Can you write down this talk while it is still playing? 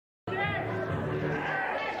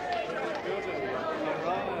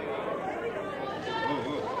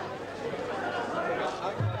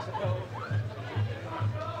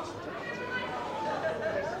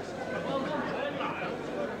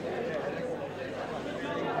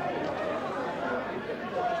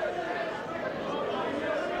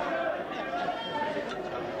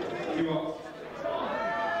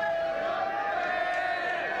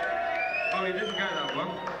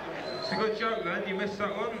You missed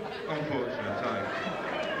that one? Unfortunate, eh?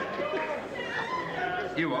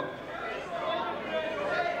 You what?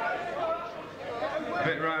 A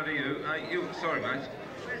bit rowdy, you. Hey, you. Sorry, mate.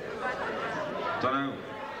 Don't know.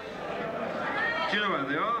 Do you know where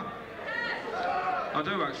they are? I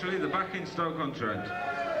do, actually. They're back in Stoke-on-Trent.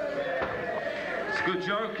 It's a good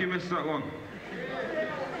joke. You missed that one.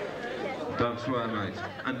 Don't swear, mate.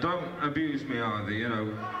 And don't abuse me either, you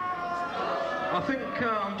know. I think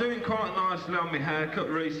I'm doing quite nicely on my haircut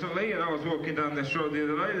recently, and I was walking down this road the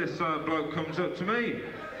other day, this bloke comes up to me.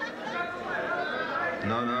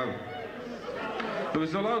 No. There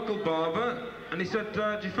was a local barber, and he said, do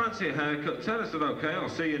you fancy a haircut, Ted? I said, OK, I'll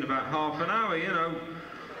see you in about half an hour, you know.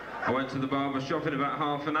 I went to the barber shop in about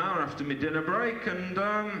half an hour after my dinner break, and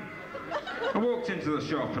I walked into the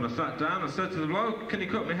shop and I sat down. I said to the bloke, can you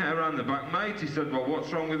cut my hair around the back, mate? He said, well,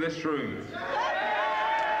 what's wrong with this room?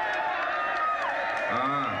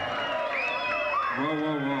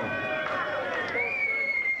 Whoa.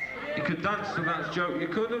 You could dance to that joke, you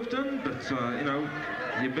could have done, but, you know,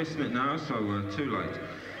 you're missing it now, so too late.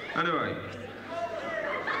 Anyway.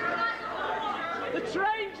 The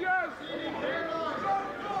train joke!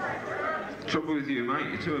 Trouble with you, mate,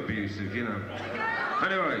 you're too abusive, you know.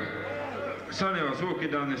 Anyway, so I was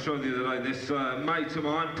walking down this road the other day, this mate of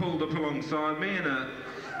mine pulled up alongside me in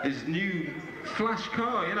his new flash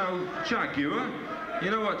car, you know, Jaguar. You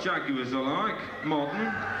know what Jaguars are like?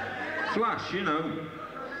 Modern. Flash, you know.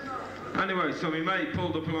 Anyway, so my mate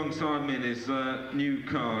pulled up alongside me in his new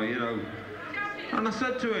car, you know. And I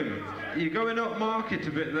said to him, you're going up market a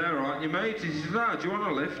bit there, aren't you, mate? He said, do you want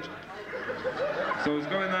a lift? So I was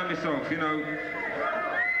going there myself, you know.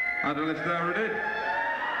 Had a lift there, I did.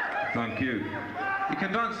 Thank you. You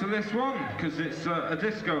can dance to this one, because it's a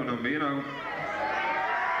disco number, you know.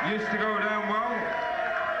 Used to go down well.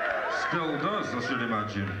 Still does, I should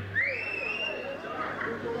imagine.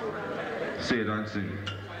 See you dancing.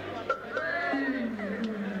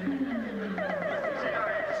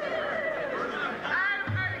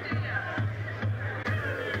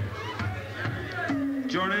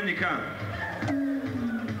 Join in, you can.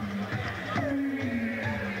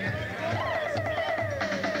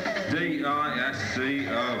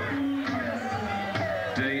 D-I-S-C-O.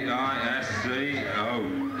 D-I-S-C-O.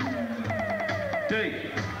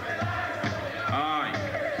 D-I-S.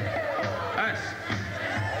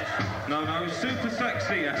 No, super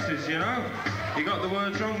sexy S's, you know. You got the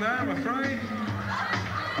words wrong there, I'm afraid.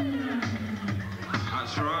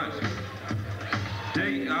 That's right.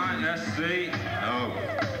 D-I-S-C-O.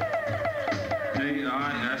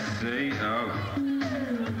 D-I-S-C-O.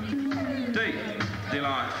 D,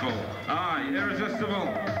 delightful. I, irresistible.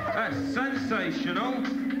 S, sensational.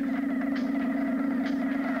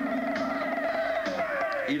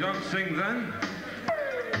 You don't sing then?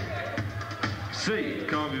 C,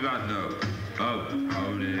 can't be bad, no.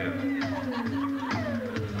 Oh dear.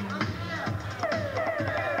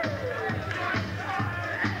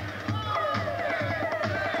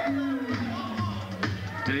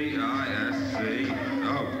 D-I-S-C-O.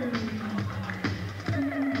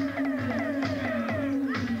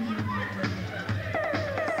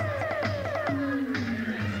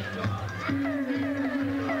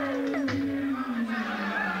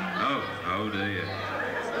 Oh dear.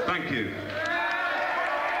 Thank you.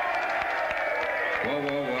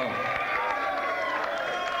 Whoa.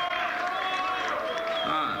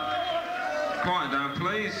 Quiet down,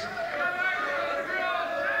 please.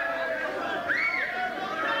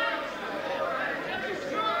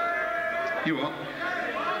 You what?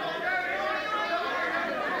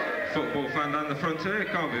 Football fan down the front here?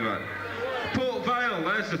 Can't be bad. Port Vale,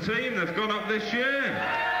 there's the team. They've gone up this year.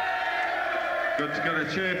 Good to get a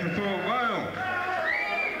cheer for Port Vale.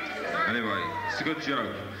 Anyway, it's a good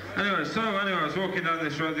joke. Anyway, I was walking down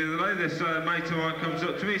this road the other day. This mate of mine comes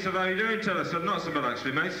up to me. He said, how are you doing, Ted? I said, not so bad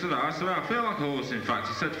actually, mate. I said, I feel like a horse, in fact.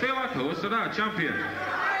 He said, feel like a horse? I said, champion.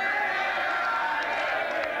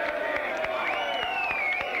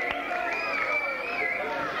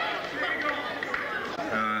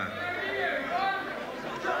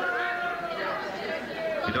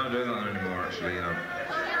 You don't do that anymore, actually, you know.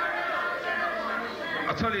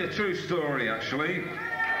 I'll tell you a true story, actually.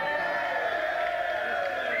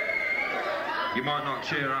 You might not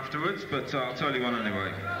cheer afterwards, but I'll tell you one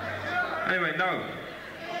anyway. Anyway, no.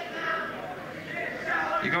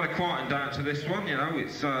 You got to quieten down to this one, you know.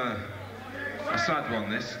 It's a sad one,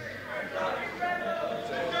 this.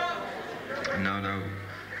 No.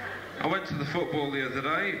 I went to the football the other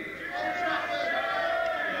day.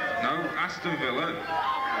 No, Aston Villa.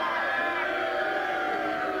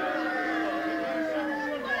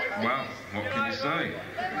 Well, what can you say?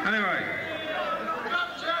 Anyway,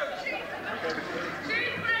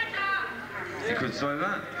 Could say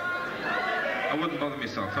that. I wouldn't bother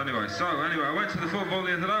myself anyway. So anyway, I went to the football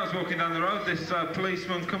the other day. I was walking down the road. This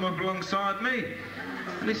policeman come up alongside me,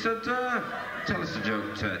 and he said, "Tell us a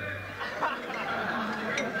joke, Ted."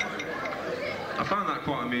 I found that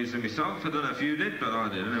quite amusing myself. I don't know if you did, but I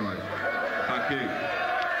did anyway. Thank you.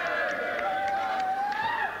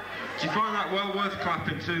 Do you find that well worth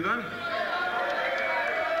clapping to then?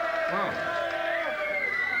 Well,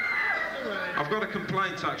 I've got a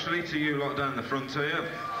complaint actually to you lot down the front here.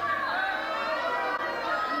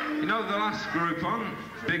 You know the last group on,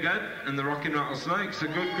 Big Ed and the Rocking Rattlesnakes, a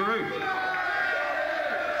good group.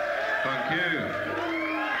 Thank you.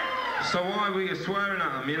 So why were you swearing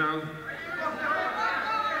at them, you know?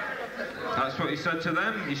 That's what you said to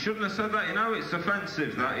them. You shouldn't have said that, you know. It's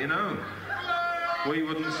offensive, that, you know. We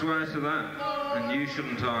wouldn't swear to that, and you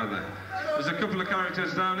shouldn't either. There's a couple of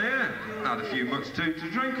characters down here. Had a few much too to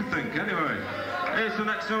drink, I think. Anyway, here's the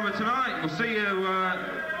next number tonight. We'll see you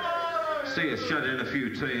shedding a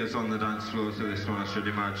few tears on the dance floor to this one, I should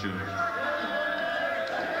imagine.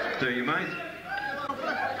 Do you, mate?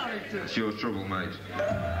 It's your trouble, mate.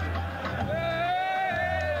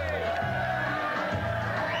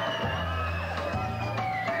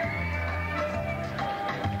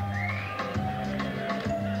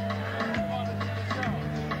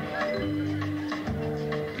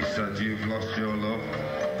 You've lost your love.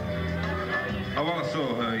 Oh, well, I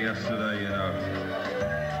saw her yesterday, you know.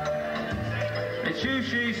 It's you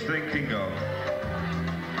she's thinking of.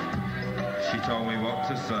 She told me what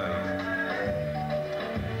to say.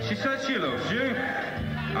 She said she loves you,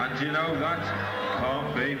 and you know that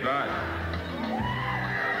can't be bad.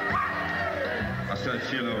 I said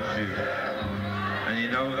she loves you, and you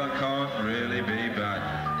know that can't really be bad.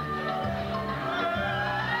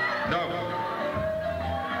 No.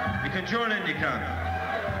 You can join in, you can.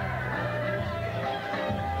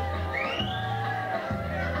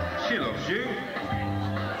 She loves you.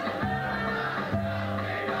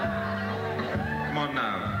 Come on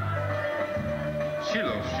now. She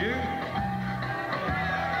loves you.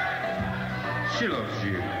 She loves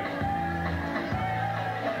you.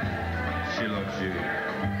 She loves you.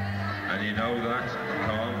 And you know that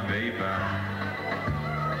can't be bad.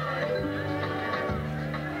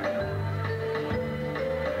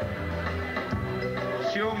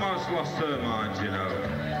 She almost lost her mind, you know.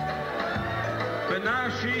 But now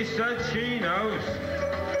she said she knows.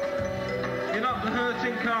 You're not the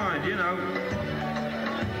hurting kind, you know.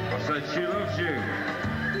 I said she loves you,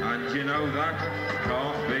 and you know that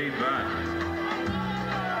can't be bad.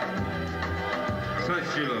 I said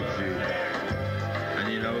she loves you,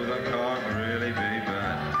 and you know that can't really be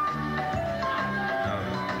bad.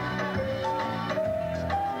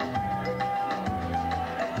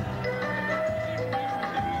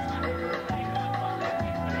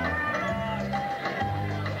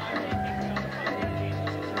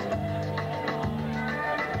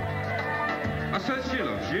 I said she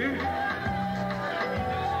loves you.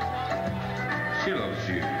 She loves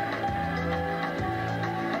you.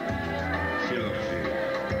 She loves you.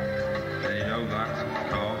 And you know that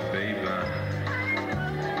can't be bad.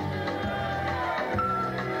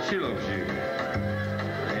 She loves you.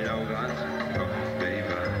 And you know that can't be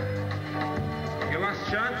bad. Your last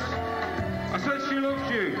chance. I said she loves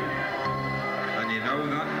you. And you know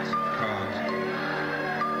that can't.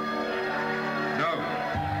 No.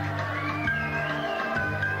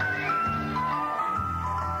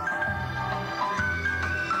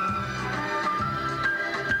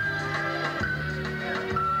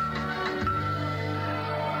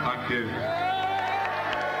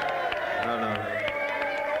 No.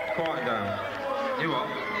 Quiet down. You what?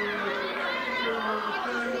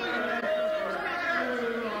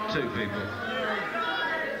 Two people.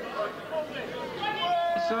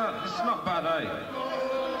 It's not bad, eh?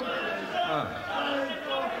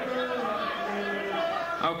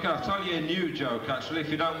 Okay, I'll tell you a new joke, actually, if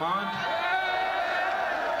you don't mind.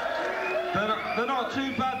 They're not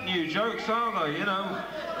too bad new jokes, are they? You know,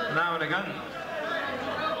 now and again.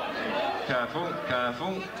 Careful,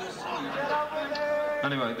 careful.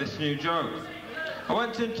 Anyway, this new joke. I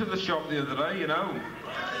went into the shop the other day, you know.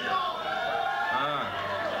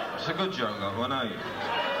 It's a good joke, that one, eh?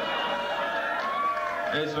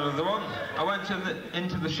 Here's another one. I went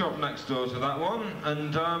into the shop next door to that one,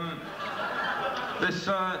 and this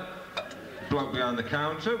bloke behind the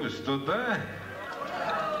counter was stood there.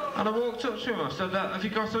 And I walked up to him, I said, have you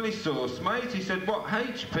got any sauce, mate? He said, what,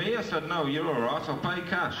 HP? I said, no, you're all right, I'll pay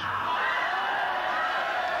cash.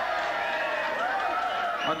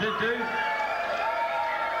 I did do.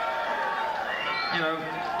 You know.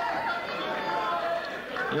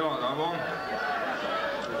 You like that one?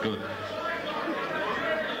 Good.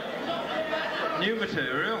 New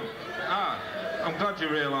material? Ah, I'm glad you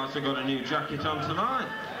realised I've got a new jacket on tonight.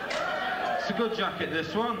 It's a good jacket,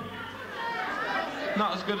 this one.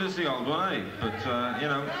 Not as good as the old one, eh? But, you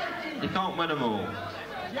know, you can't win them all.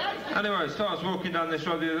 Anyway, so I was walking down this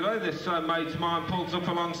road the other day, this mate of mine pulls up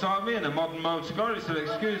alongside me in a modern motor car. He said,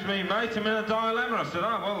 "Excuse me, mate, I'm in a dilemma." I said,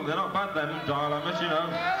 "Oh, well, they're not bad then, dilemmas, you know."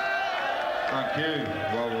 Thank you.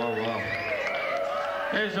 Well.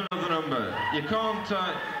 Here's another number. You can't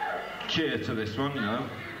cheer to this one, you know.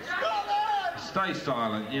 Stay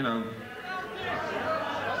silent, you know.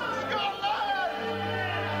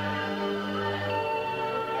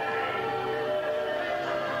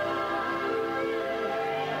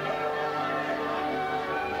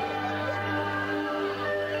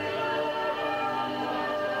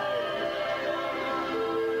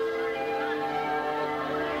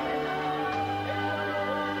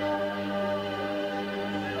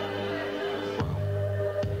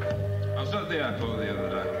 At the airport the other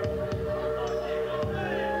day.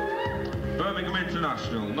 Birmingham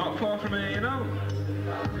International, not far from here, you know.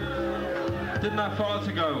 Didn't have far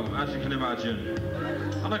to go, as you can imagine.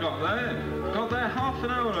 And I got there half an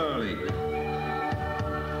hour early.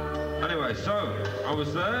 Anyway, so I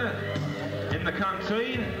was there in the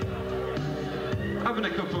canteen, having a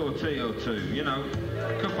cup of tea or two, you know,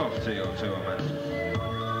 a cup of tea or two, I meant.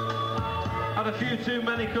 Had a few too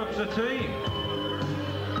many cups of tea.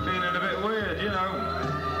 Feeling a bit weird, you know.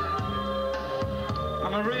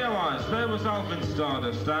 And I realised there was Alvin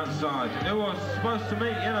Stardust outside, who I was supposed to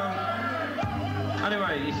meet, you know.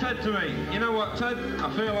 Anyway, he said to me, "You know what, Ted? I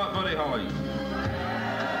feel like Buddy Holly."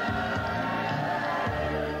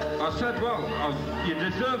 I said, "Well, you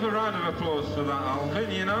deserve a round of applause for that, Alvin,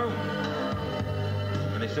 you know."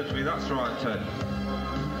 And he said to me, "That's right, Ted."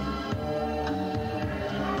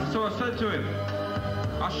 So I said to him,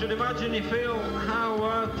 "I should imagine you feel how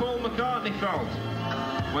Paul McCartney felt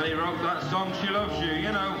when he wrote that song, 'She Loves You,'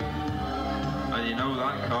 you know. And you know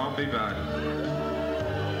that can't be bad."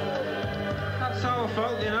 That's how I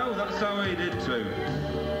felt, you know, that's how he did too.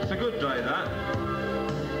 It's a good day, that.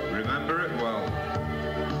 Remember it well.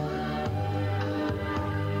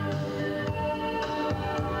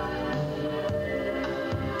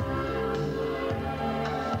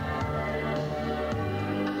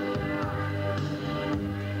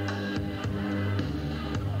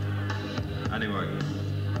 Anyway,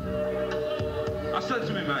 I said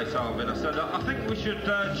to my mate Alvin, I said, "I think we should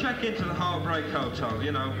check into the Heartbreak Hotel,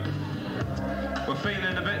 you know. We're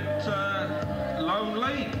feeling a bit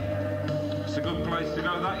lonely. It's a good place to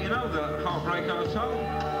go, that, you know, the Heartbreak Hotel."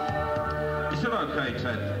 He said, "OK,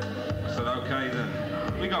 Ted." I said, "OK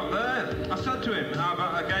then." We got there. I said to him, "How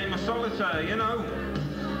about a game of solitaire, you know?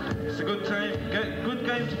 It's a good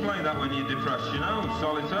game to play that when you're depressed, you know,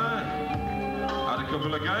 solitaire." Had a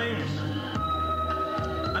couple of games.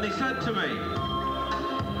 And he said to me,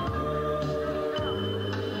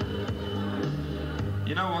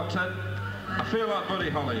 "You know what, Ted? I feel like Buddy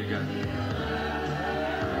Holly again."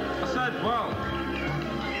 I said, "Well,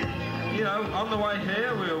 you know, on the way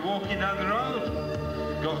here we were walking down the road,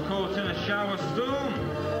 got caught in a shower storm,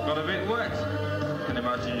 got a bit wet. You can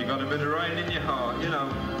imagine you got a bit of rain in your heart, you know."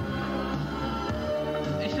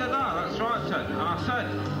 He said, "Ah, that's right, Ted." And I said,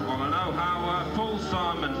 "Well, I know how Paul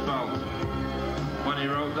Simon felt when he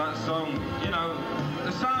wrote that song, you know,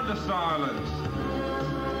 'The Sound of Silence.'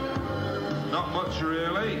 Not much,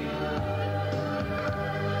 really.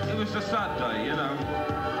 It was a sad day, you know."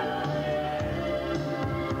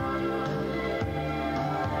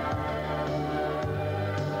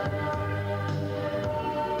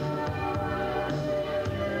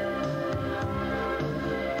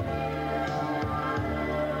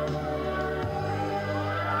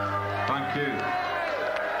 Thank you.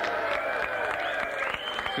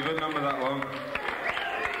 It's a good number, that one.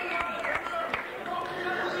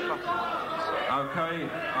 Okay,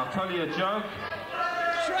 I'll tell you a joke.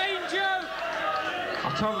 Train joke!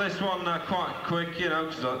 I'll tell this one quite quick, you know,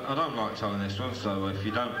 because I don't like telling this one, so if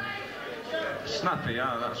you don't... Snappy,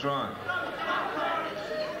 yeah, that's right.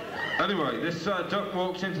 Anyway, this duck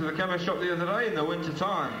walks into the chemist shop the other day in the winter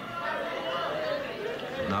time.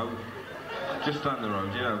 No, just down the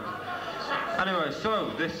road, you know. Anyway,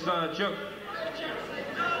 so this duck...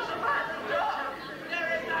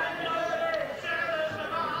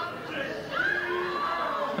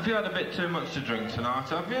 Have you had a bit too much to drink tonight,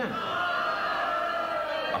 have you?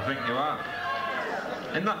 I think you have.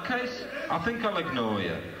 In that case, I think I'll ignore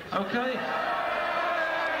you, okay?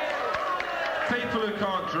 People who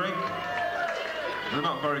can't drink, they're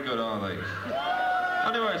not very good, are they?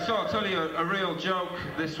 Anyway, so I'll tell you a real joke.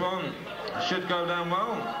 This one should go down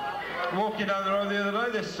well. Walking down the road the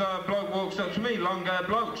other day, this bloke walks up to me, long-haired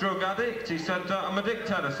bloke, drug addict. He said, I'm a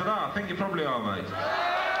dickhead. I said, I think you probably are, mate.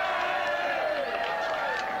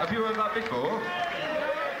 Have you heard that before?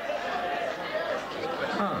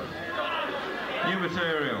 Oh. New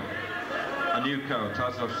material. A new coat,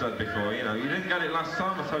 as I've said before. You know, you didn't get it last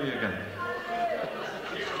time, I'll tell you again.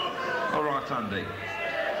 All right, Andy.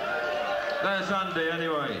 There's Andy,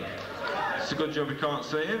 anyway. It's a good job you can't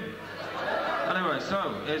see him. Anyway,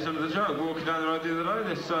 so, here's another joke. Walking down the road the other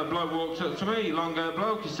day, this bloke walked up to me, long-haired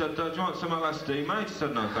bloke. He said, do you want some LSD, mate? I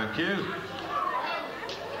said, no, thank you.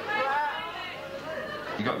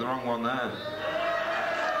 You got the wrong one there.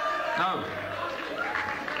 No.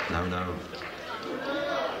 No, no.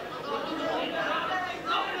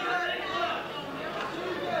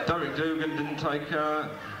 Derek Dugan didn't take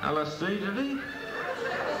LSD, did he?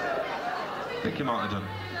 I think he might have done.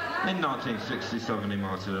 In 1967 he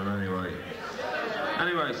might have done, anyway.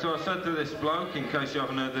 Anyway, so I said to this bloke, in case you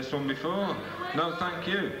haven't heard this one before, no thank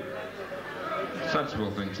you.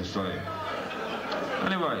 Sensible thing to say.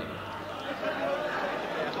 Anyway,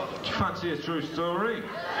 do you fancy a true story?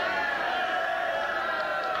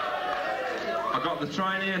 I got the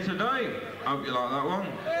train here today. Hope you like that one.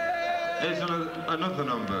 Here's another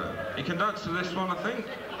number. You can dance to this one, I think.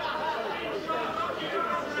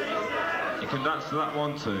 You can dance to that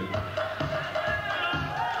one too.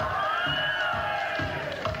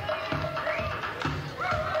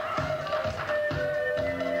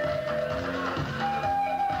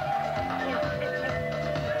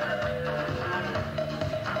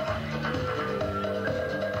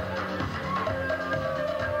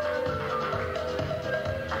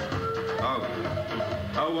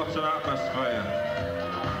 Oh, what an atmosphere.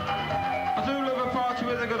 I do love a party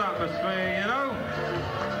with a good atmosphere, you know.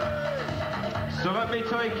 So let me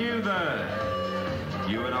take you there.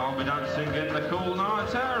 You and I'll be dancing in the cool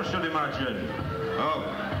night air, I should imagine. Oh.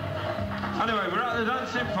 Anyway, we're at the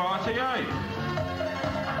dancing party, eh?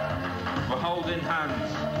 We're holding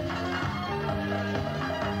hands.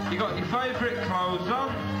 You got your favourite clothes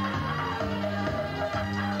on?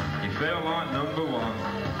 You feel like number one.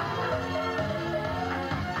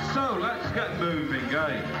 So, let's get moving,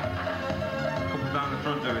 eh? Couple down the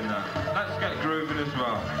front doing that. Let's get grooving as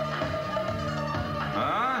well.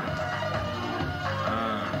 Ah?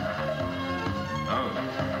 Oh.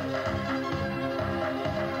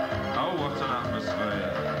 Oh, what an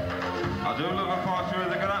atmosphere. I do love a party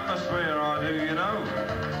with a good atmosphere, I do, you know.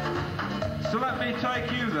 So let me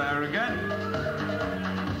take you there again.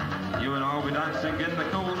 You and I'll be dancing in the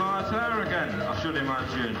cool night air again, I should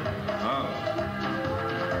imagine. Oh.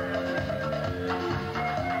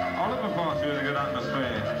 I love a party with a good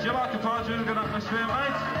atmosphere. Do you like a party with a good atmosphere,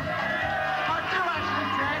 mate? I do actually,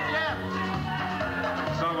 Ted, yeah.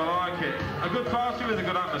 So I like it. A good party with a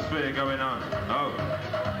good atmosphere going on. Oh.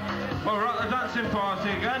 Well, we're at the dancing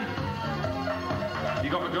party again.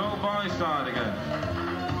 You got a girl by your side again.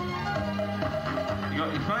 You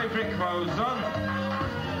got your favourite clothes on.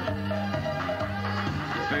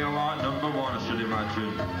 You feel like number one, I should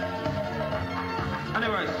imagine.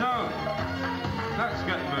 Anyway, so let's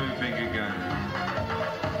get moving again.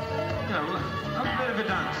 You know, have a bit of a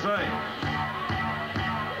dance, eh?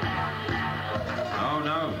 Oh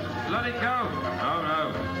no, let it go. Oh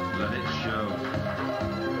no, let it show.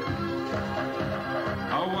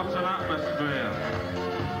 Oh, what an atmosphere.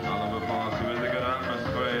 I love a party with a good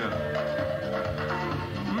atmosphere.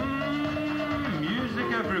 Music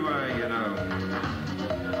everywhere, you know.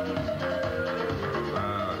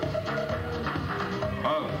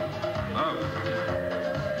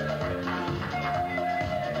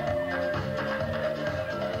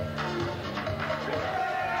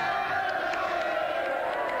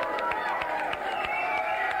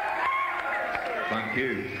 Thank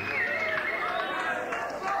you.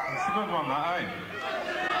 That's a good one, that, eh?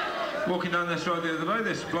 Walking down this road the other day,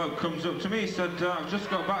 this bloke comes up to me, he said, I've just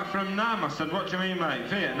got back from Nam. I said, what do you mean, mate?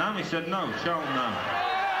 Vietnam? He said, no, Cheltenham.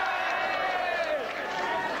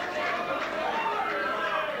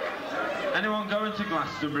 Anyone going to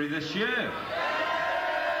Glastonbury this year?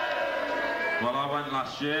 Well, I went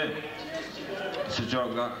last year. It's a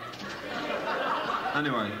joke, that.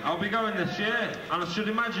 Anyway, I'll be going this year, and I should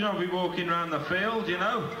imagine I'll be walking around the field, you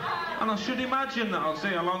know, and I should imagine that I'll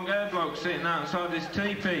see a long-haired bloke sitting outside his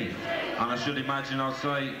teepee, and I should imagine I'll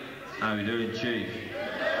say, how you doing, Chief?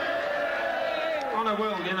 And I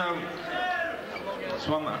will, you know. It's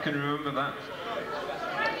one that I can remember that.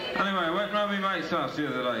 Anyway, I went round my mate's house the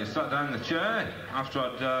other day, sat down in the chair after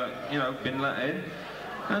I'd, you know, been let in,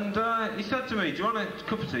 and he said to me, do you want a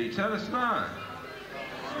cup of tea? Tell us that.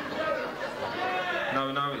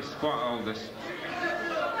 No, it's quite old, this.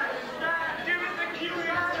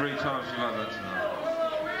 3 times you've had that tonight.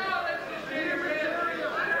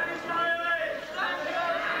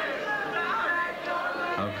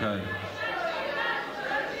 Okay.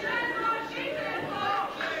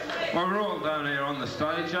 Well, we're all down here on the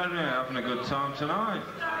stage, aren't we? Having a good time tonight.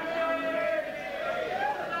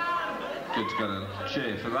 Good to get a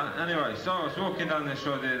cheer for that. Anyway, so I was walking down this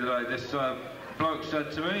road the other day. This bloke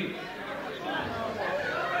said to me,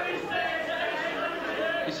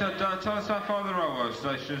 he said, tell us how far the railway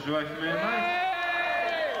station is away from here, mate.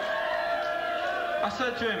 I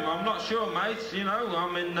said to him, I'm not sure, mate. You know,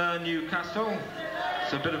 I'm in Newcastle.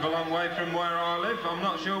 It's a bit of a long way from where I live. I'm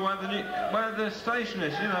not sure where the station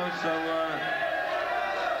is, you know, so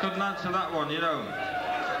couldn't answer that one, you know.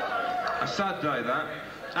 A sad day, that.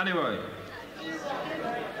 Anyway,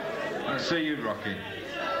 let's see you rocking.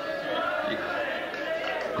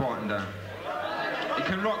 Quieten down. You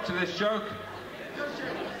can rock to this joke.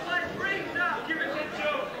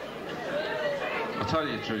 I'll tell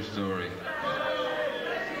you a true story.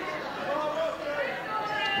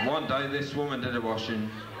 One day this woman did a washing.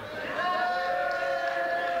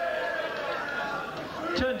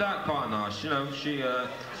 Turned out quite nice, you know. She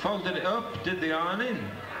folded it up, did the ironing,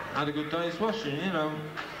 had a good day's washing, you know.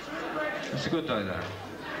 It's a good day there.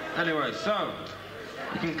 Anyway, so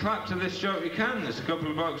you can clap to this joke, you can. There's a couple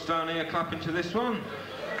of blokes down here clapping to this one.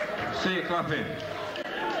 See you clapping.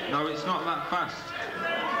 No, it's not that fast.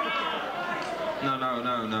 No.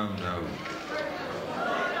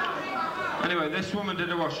 Anyway, this woman did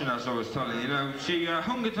a washing, as I was telling you, know. She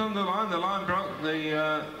hung it on the line broke,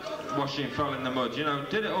 the washing fell in the mud, you know,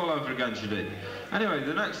 did it all over again, she did. Anyway,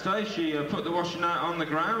 the next day she put the washing out on the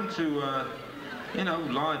ground to, you know,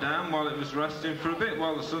 lie down while it was resting for a bit,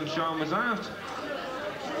 while the sunshine was out.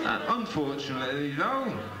 Unfortunately,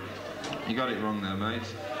 though, you got it wrong there,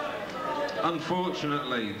 mate.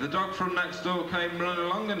 Unfortunately, the dog from next door came running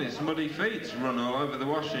along and his muddy feet run all over the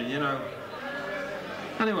washing, you know.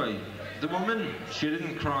 Anyway, the woman, she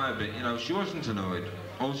didn't cry a bit, you know, she wasn't annoyed.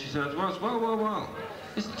 All she said was, well,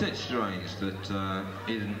 isn't it strange that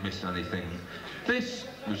he didn't miss anything? This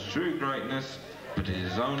was true greatness, but it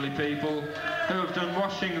is only people who have done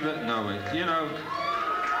washing that know it, you know.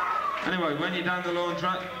 Anyway, when you're down the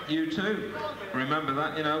laundrette, you too, remember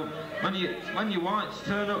that, you know. When your whites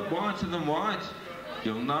turn up whiter than white,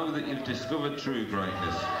 you'll know that you've discovered true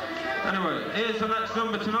greatness. Anyway, here's the next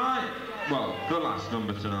number tonight. Well, the last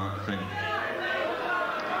number tonight, I think.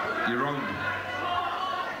 You're wrong.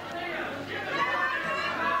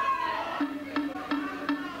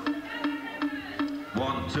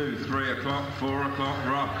 1, 2, 3 o'clock, 4 o'clock,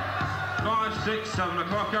 rock. 5, 6, 7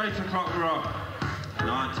 o'clock, 8 o'clock, rock.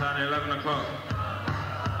 9, 10, 11 o'clock.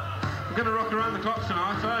 We're going to rock around the clock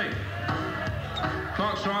tonight, eh?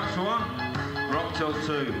 Clock strikes 1, rock till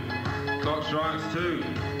 2. Clock strikes 2,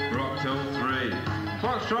 rock till 3.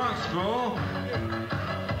 Clock strikes 4.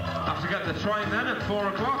 Have to get the train then at 4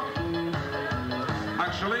 o'clock.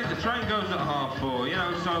 Actually, the train goes at 4:30, you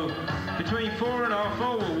know, so between 4 and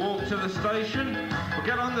 4:30 we'll walk to the station. We'll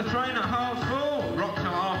get on the train at 4:30, rock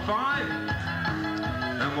till 5:30.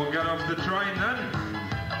 Then we'll get off the train then.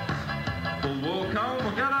 We'll walk home.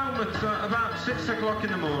 We'll get home at about 6 o'clock in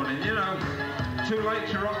the morning, you know. Too late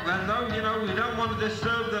to rock then, though, you know. We don't want to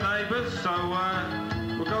disturb the neighbours, so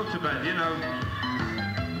we'll go to bed, you know.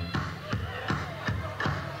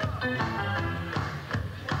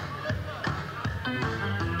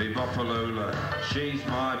 Bebopalula, she's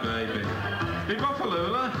my baby.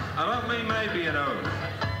 Bebopalula, I don't mean maybe, you know.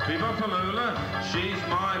 Bebopalula, she's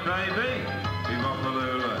my baby.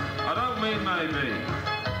 Bebopalula, I don't mean maybe.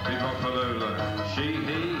 Bebopalula,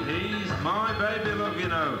 he's my baby, love, you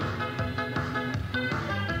know.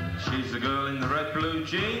 She's the girl in the red blue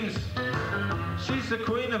jeans. She's the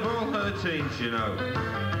queen of all her teens, you know.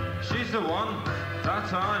 She's the one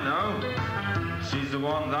that I know. She's the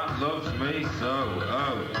one that loves me so.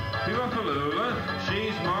 Oh, Bebopalula,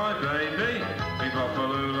 she's my baby.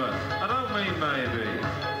 Bebopalula, I don't mean maybe.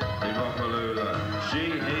 Bebopalula,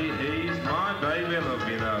 he's my baby, love,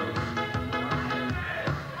 you know.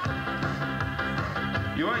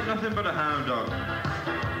 You ain't nothing but a hound dog,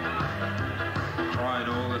 crying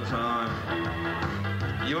all the time.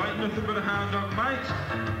 You ain't nothing but a hound dog, mate,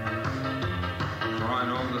 crying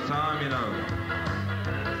all the time, you know.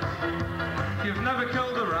 You've never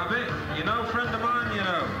killed a rabbit, you know, friend of mine, you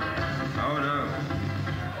know. Oh no.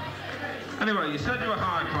 Anyway, you said you were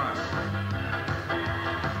high class.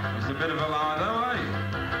 It's a bit of a lie though, eh?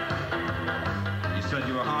 You said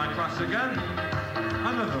you were high class again.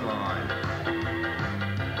 Another lie.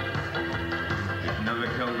 You've never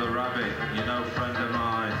killed a rabbit, you know, friend of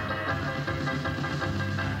mine.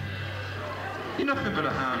 You're nothing but a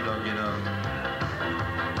hound dog, you know.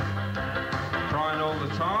 Crying all the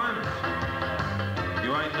time.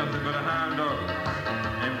 You ain't nothing but a hound dog.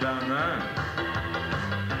 Him down there.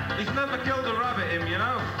 He's never killed a rabbit, him, you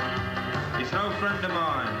know. He's no friend of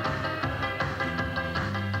mine.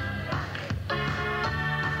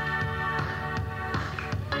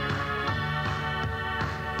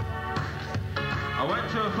 I went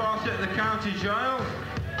to a party at the county jail.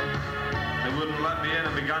 They wouldn't let me in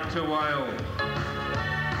and began to wail.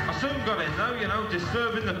 I soon got in though, you know,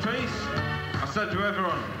 disturbing the peace. I said to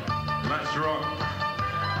everyone, let's rock.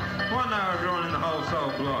 Why now everyone in the whole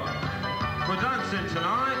soul block? We're dancing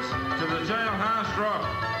tonight to the jailhouse rock.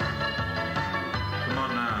 Come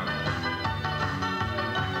on now.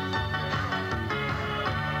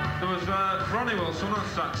 There was Ronnie Wilson on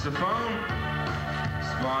saxophone.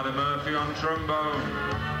 Spider Murphy on trombone.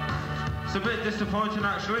 It's a bit disappointing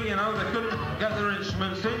actually, you know, they couldn't get their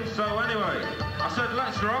instruments in, so anyway, I said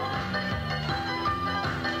let's rock.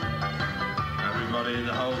 Everybody in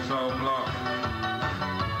the whole soul block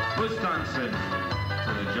was dancing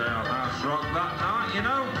to the jailhouse rock that night, you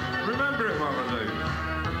know, remember it while I do.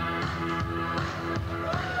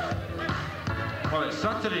 Well, it's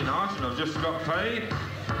Saturday night and I've just got paid.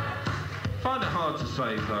 Find it hard to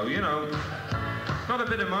save though, you know. Got a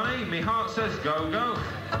bit of money, my heart says go, go.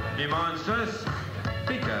 My mind says,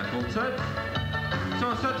 be careful, Ted. So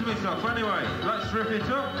I said to myself, anyway, let's rip it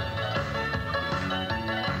up.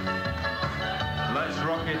 Let's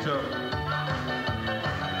rock it up.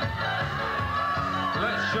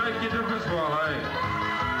 Let's shake it up as well, eh?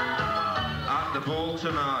 At the ball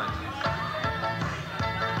tonight.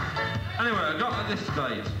 Anyway, I got at this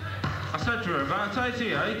stage. I said to her, about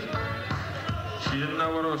 88. She didn't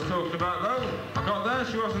know what I was talking about though. I got there,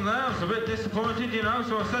 she wasn't there, I was a bit disappointed, you know,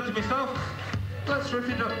 so I said to myself, let's rip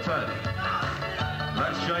it up, Ted.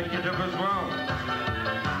 Let's shake it up as well.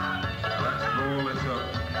 Let's ball it up.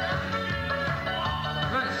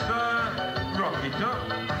 Let's rock it up.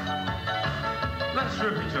 Let's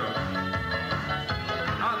rip it up.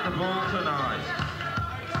 At the ball tonight.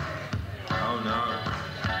 Oh no.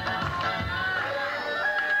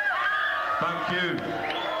 Thank you.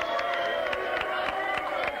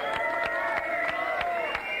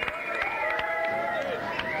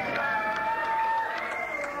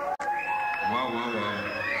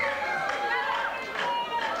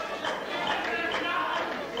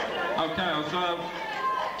 Okay, I was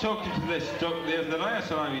talking to this duck the other day. I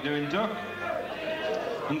said, how are you doing, duck?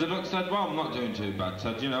 And the duck said, well, I'm not doing too bad,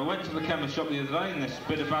 Ted. You know, I went to the chemist shop the other day in this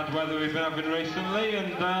bit of bad weather we've been having recently,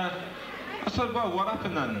 and I said, well, what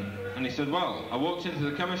happened then? And he said, well, I walked into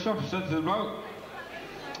the chemist shop, I said to the bloke,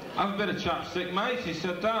 have a bit of chapstick, mate. He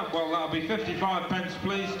said, well, that'll be 55 pence,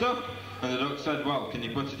 please, duck. And the duck said, well, can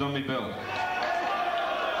you put it on me bill?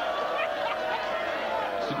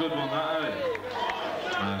 It's a good one, that, eh?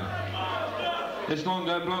 This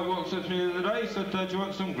long-haired bloke walked up to me the other day, he said, do you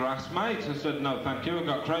want some grass, mate? I said, no, thank you, I've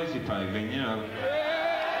got crazy paving, you know.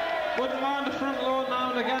 Wouldn't mind a front lawn now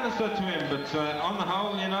and again, I said to him, but on the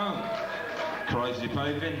whole, you know, crazy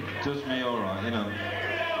paving does me all right, you know.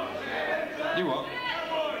 You what?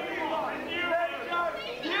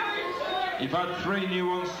 You've had 3 new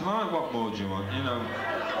ones tonight, what more do you want, you know?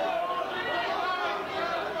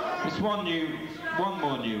 It's one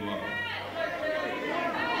more new one.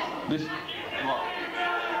 This... What?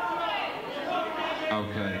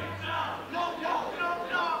 Okay.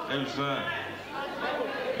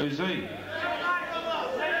 Who's he?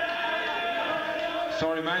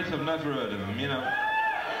 Sorry, mate, I've never heard of him, you know.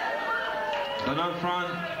 They're no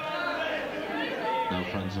friend? No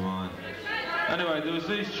friends of mine. Anyway, there was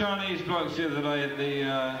these Chinese blokes the other day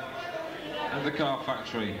at the car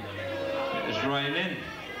factory. It was raining,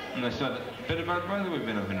 and they said, a bit of bad weather we've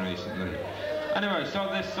been having recently. Anyway, so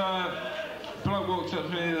this bloke walked up to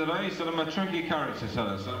me the other day, he said, I'm a tricky character, said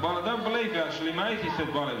I. Said, well, I don't believe you actually, mate. He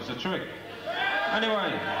said, well, it was a trick.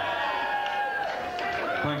 Anyway,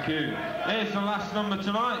 thank you. Here's the last number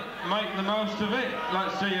tonight. Make the most of it.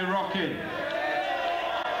 Let's see you rocking.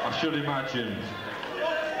 I should imagine.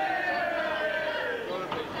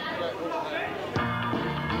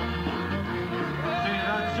 See you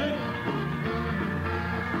dancing?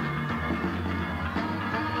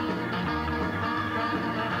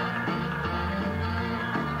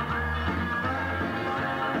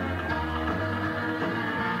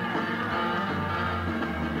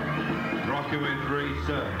 Rocking with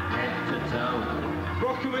Rita, head to toe.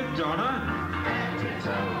 Rocking with Donna, head to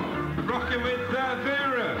toe. Rocking with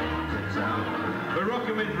Vera, head to toe. We're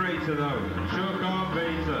rocking with Rita though, sure can't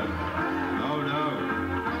beat her. Oh no,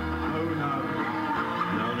 oh no,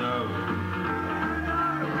 no no.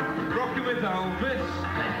 Rocking with with Elvis.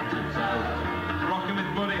 Rocking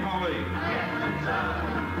with Buddy Holly.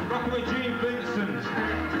 Rocking with Gene Vincent.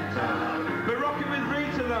 But rocking with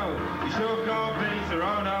Rita though. You sure can't beat her,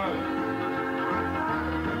 oh no.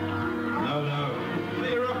 No, no. But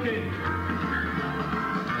you're rocking.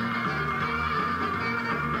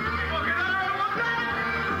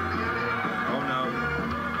 Oh no.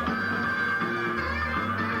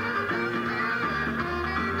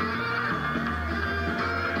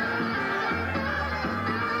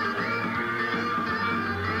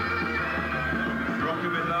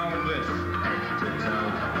 Rocking with Elvis.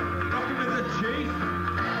 Rocking with the Chief.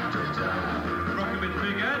 Rocking with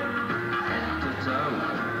Big Ed.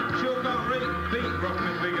 Sure can't beat rocking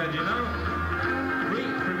with Big Ed, you know.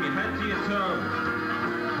 Reach from your head to your toe.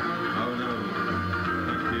 Oh no.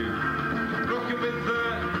 Thank you. Rocking with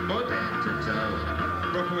Bud.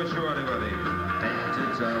 Rocking with Shawty Waddy.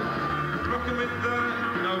 Rocking with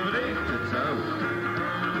nobody.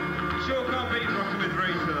 Sure can't beat rocking with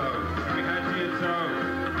Rita though. From your head to your toe.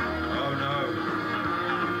 Oh no.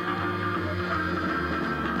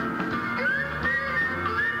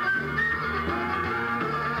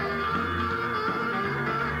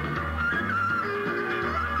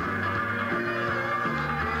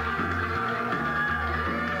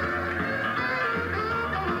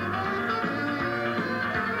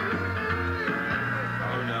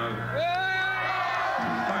 Oh no.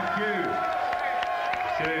 Thank you.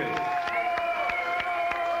 Cheers.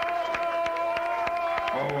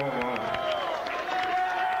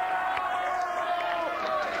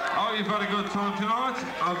 Oh, you've had a good time tonight?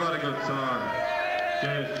 I've had a good time.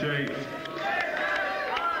 Cheers, Chief.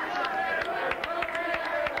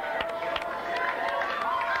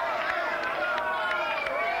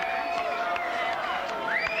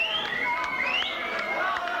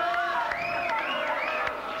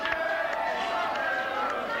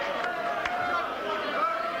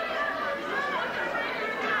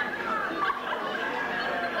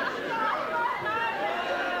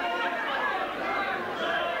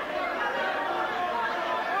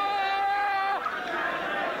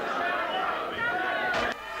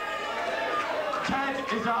 Ted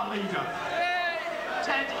is our leader.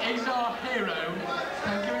 Ted is our hero.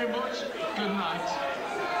 Thank you very much. Good night.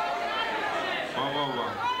 Whoa.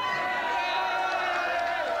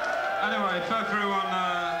 Anyway, if everyone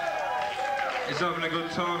is having a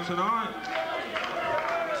good time tonight,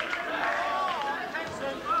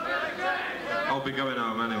 I'll be going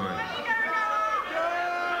home anyway.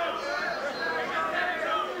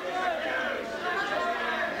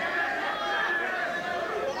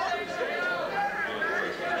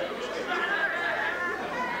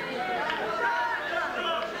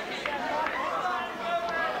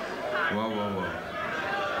 Whoa.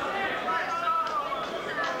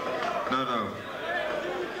 No.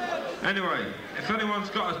 Anyway, if anyone's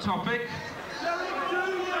got a topic,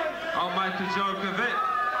 I'll make a joke of it.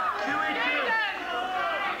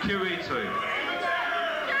 QE2.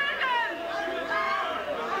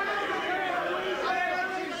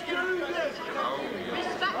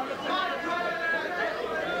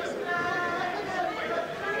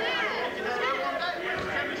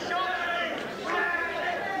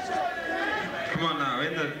 Come on now,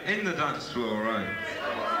 in the dance floor, right?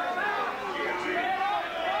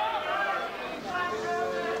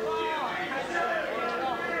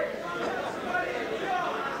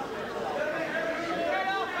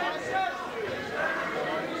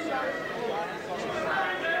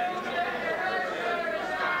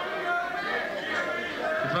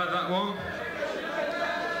 You've had that one?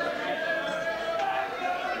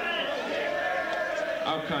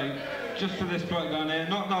 Okay, just for this bloke down here,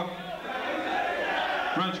 knock.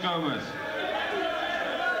 Reg Gomez.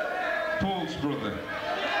 Paul's brother.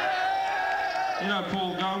 You know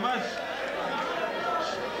Paul Gomez?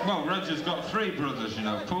 Well, Reg has got 3 brothers, you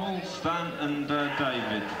know, Paul, Stan and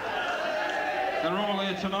David. They're all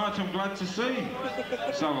here tonight, I'm glad to see.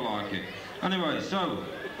 So I like it. Anyway, so,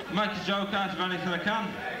 make a joke out of anything I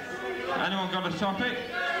can. Anyone got a topic?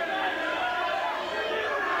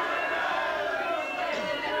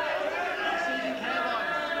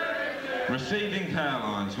 Receding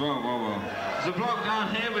hairlines. Whoa. There's a bloke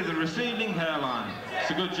down here with a receding hairline. It's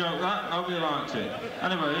a good joke, that. I hope you liked it.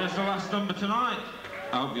 Anyway, here's the last number tonight.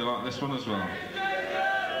 I hope you like this one as well.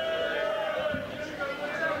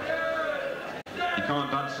 You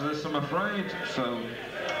can't dance to this, I'm afraid, so...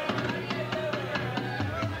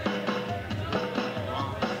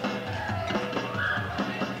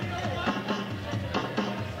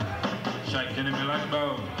 Shaking in my leg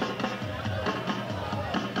bone.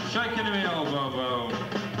 Shaking in my elbow bone.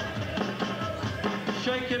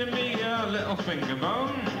 Shaking in me little finger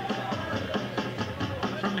bone.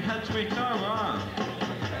 from my head to my toe, ah.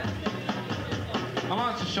 I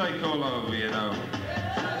like to shake all over, you know.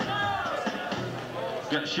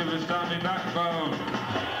 Get shivers down my backbone.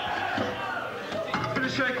 Bit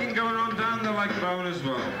of shaking going on down the leg bone as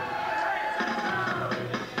well.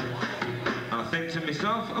 And I think to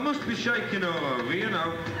myself, I must be shaking all over, you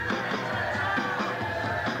know.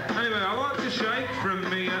 Anyway, I like to shake from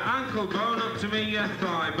my ankle bone up to my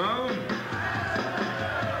thigh bone.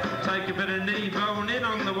 Take a bit of knee bone in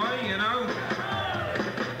on the way, you know.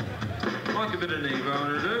 Like a bit of knee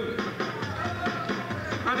bone to do.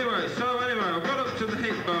 Anyway, I got up to the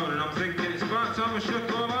hip bone and I'm thinking it's about time I shook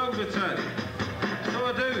all over, Ted. So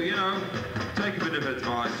I do, you know. Take a bit of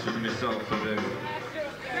advice from myself, I do.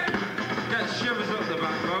 Get shivers up the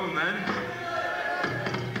backbone then.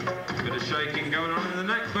 Bit of shaking going on in the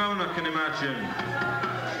neck bone, I can imagine.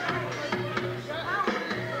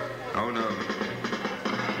 Oh no.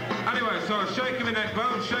 Anyway, so I'm shaking my neck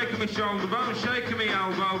bone, shaking my shoulder bone, shaking my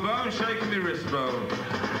elbow bone, shaking my wrist bone,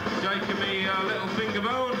 shaking my little finger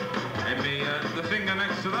bone, and the finger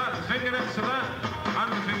next to that, the finger next to that,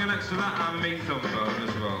 and the finger next to that, and my thumb bone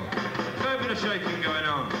as well. So a bit of shaking going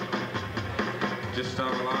on. Just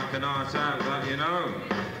have like a night out, that, you know.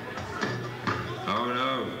 Oh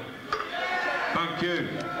no. Thank you.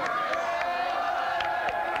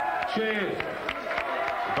 Cheers.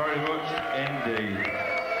 Very much indeed.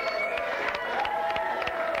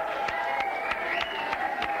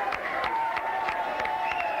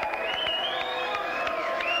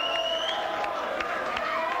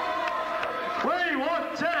 We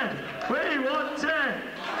want 10! We want 10!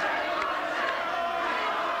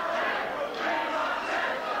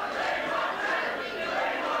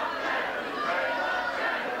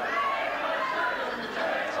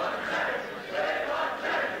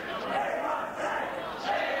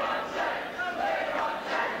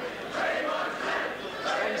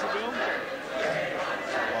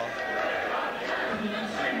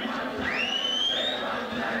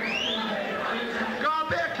 Got a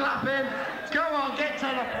bit of clapping. Go on, get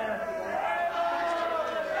 10 up here.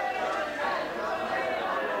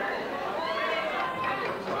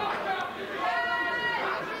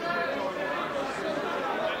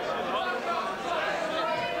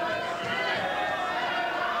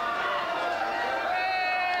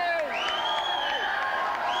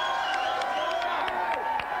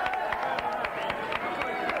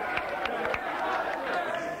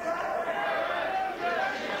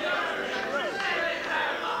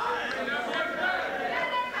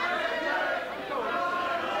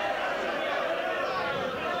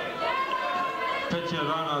 Picture, I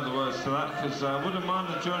don't know the words to that, because I wouldn't mind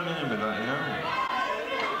joining in with that, you know.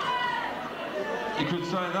 You could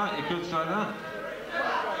say that, you could say that.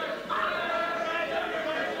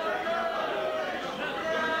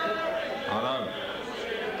 I know.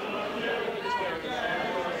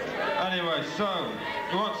 Anyway, so,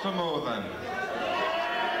 you want some more then?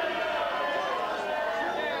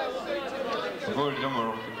 I've already done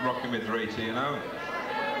my Rockin' with Rita, you know.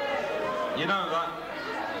 You know that.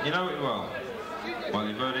 You know it well. Well,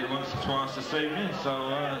 you've heard it once or twice this evening, so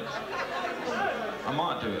I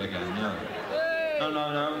might do it again, yeah.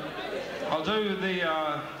 No. I'll do the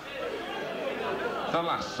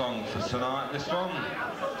last song for tonight, this one.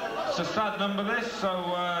 It's a sad number, this, so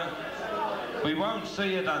we won't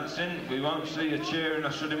see you dancing, we won't see you cheering,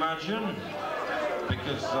 I should imagine,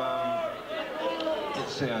 because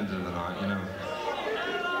it's the end of the night, you know.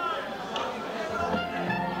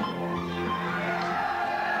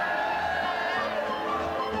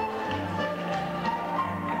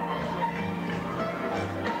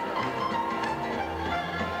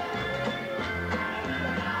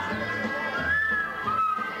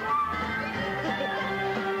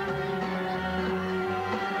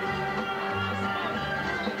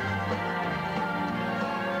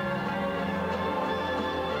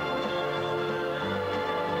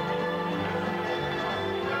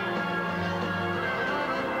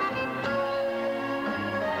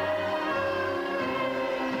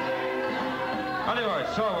 Anyway,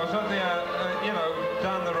 so I was at the, you know,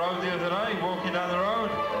 down the road the other day, walking down the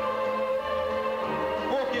road,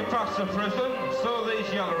 walking past the prison, saw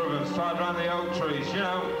these yellow ribbons tied around the oak trees, you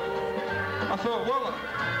know. I thought, well,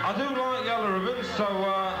 I do like yellow ribbons, so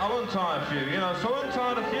I'll untie a few, you know, so I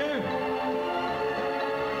untied a few.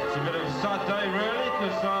 It's a bit of a sad day, really,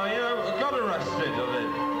 because, you know, I got arrested, I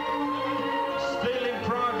did. Stealing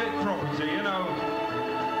private property, you know.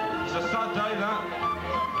 It's a sad day, that.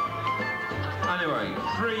 Anyway,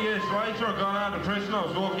 3 years later, I got out of prison, I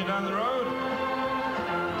was walking down the road,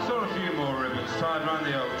 saw a few more ribbons tied around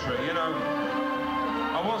the oak tree, you know.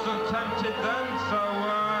 I wasn't tempted then, so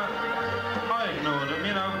I ignored them,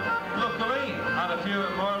 you know. Luckily, had a few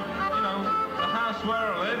at my, you know, the house where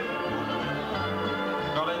I live.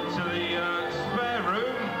 Got into the spare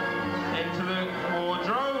room, into the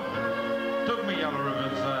wardrobe, took my yellow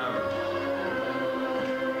ribbons out.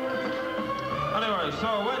 Anyway, so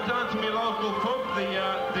I went down to my local pub,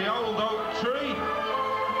 the Old Oak Tree,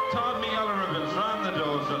 tied my yellow ribbons round the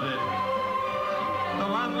doors, I did. The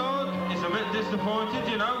landlord is a bit disappointed,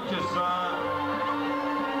 you know, because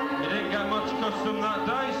he didn't get much custom that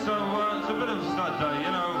day, so it's a bit of a sad day,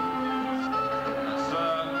 you know. It's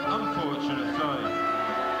unfortunate, so.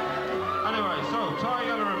 Anyway, so tie a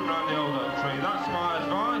yellow ribbon around the Old Oak Tree, that's my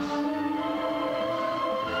advice.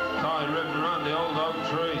 Tie a ribbon around the Old Oak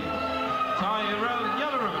Tree. Tie a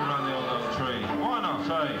yellow ribbon around the Old Oak Tree. Why not,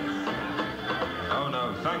 eh? Oh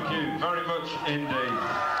no, thank you very much indeed.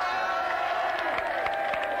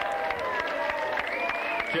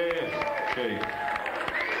 Cheers. Cheers.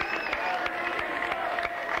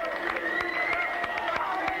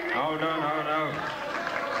 Oh no, no, no.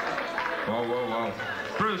 Whoa, whoa, whoa.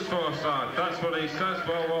 Bruce Forsyth, that's what he says.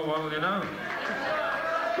 Whoa, whoa, whoa, you know.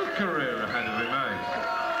 Good career ahead of him, eh?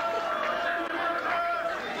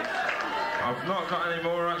 I've not got any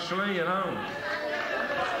more actually, you know.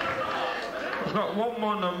 I've got one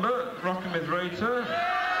more number, Rockin' with Rita.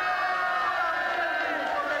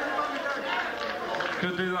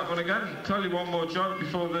 Could do that one again. Tell you one more joke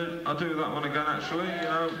before I do that one again actually, you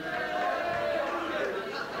know.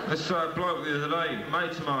 This bloke the other day,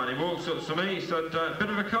 mate of mine, he walks up to me, he said, bit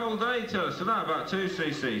of a cold day, tell us. I said, no, about 2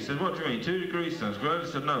 cc. He said, what do you mean, 2 degrees sounds good? I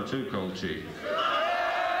said, no, too cold, chief.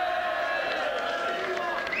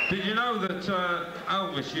 Did you know that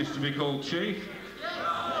Elvis used to be called Chief?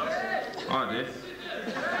 I did.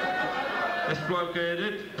 This bloke here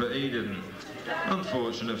did, but he didn't.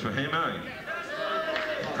 Unfortunate for him, eh?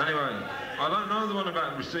 Anyway, I don't know the one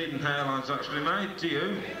about receding hairlines actually, mate, do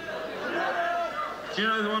you? Do you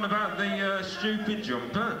know the one about the stupid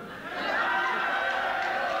jumper?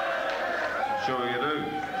 Sure you do.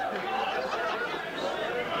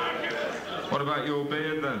 What about your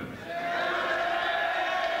beard then?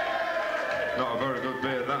 Not a very good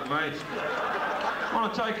beard, that, mate. I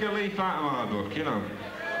want to take a leaf out of my book, you know.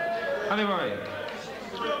 Anyway.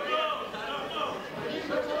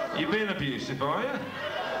 You've been abusive, are you?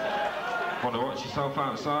 Want to watch yourself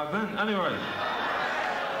outside then? Anyway,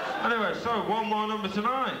 so one more number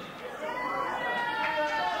tonight.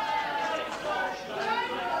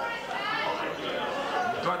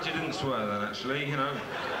 Glad you didn't swear then, actually, you know.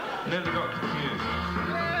 Nearly got confused.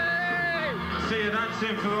 See you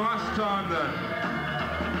dancing for the last time then.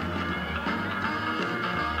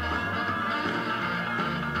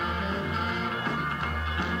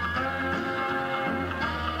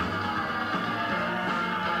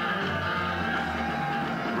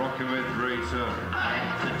 Rockin' with Rita.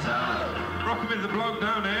 Rockin' with the bloke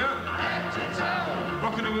down here.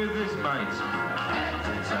 Rockin' with his mate.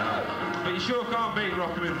 But you sure can't beat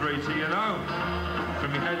Rockin' with Rita, you know.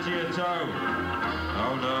 From your head to your toe.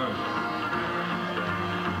 Oh no.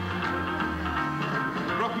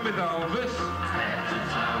 Rockin' with Elvis.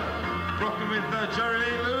 Rockin' with Jerry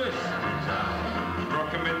Lee Lewis.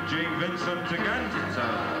 Rockin' with Gene Vincent again.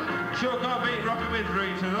 Sure can't beat Rockin' with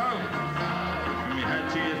Rita though. From your head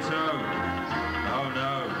to your toe. Oh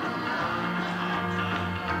no.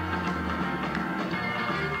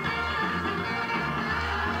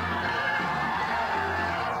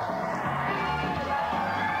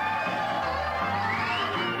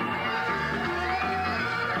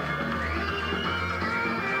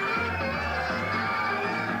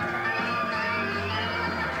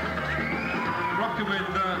 Rockin'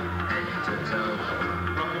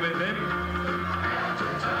 with him.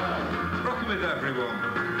 Rockin' with everyone.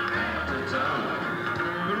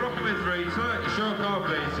 But rockin' with Rita, you sure can't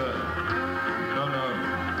beat her. No, no.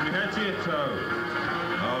 From your head to your toe.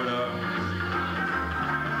 Oh no.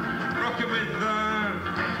 Rockin' with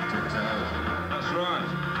that's right.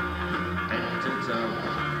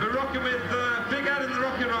 But rockin' with Big Ed and the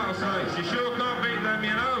Rockin' Rattlesnakes, you sure can't beat them,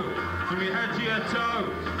 you know. From your head to your toe.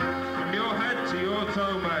 From your head to your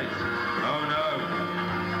toe, mate. Oh no.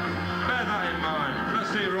 Bear that in mind. Let's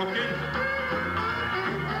see you rocking.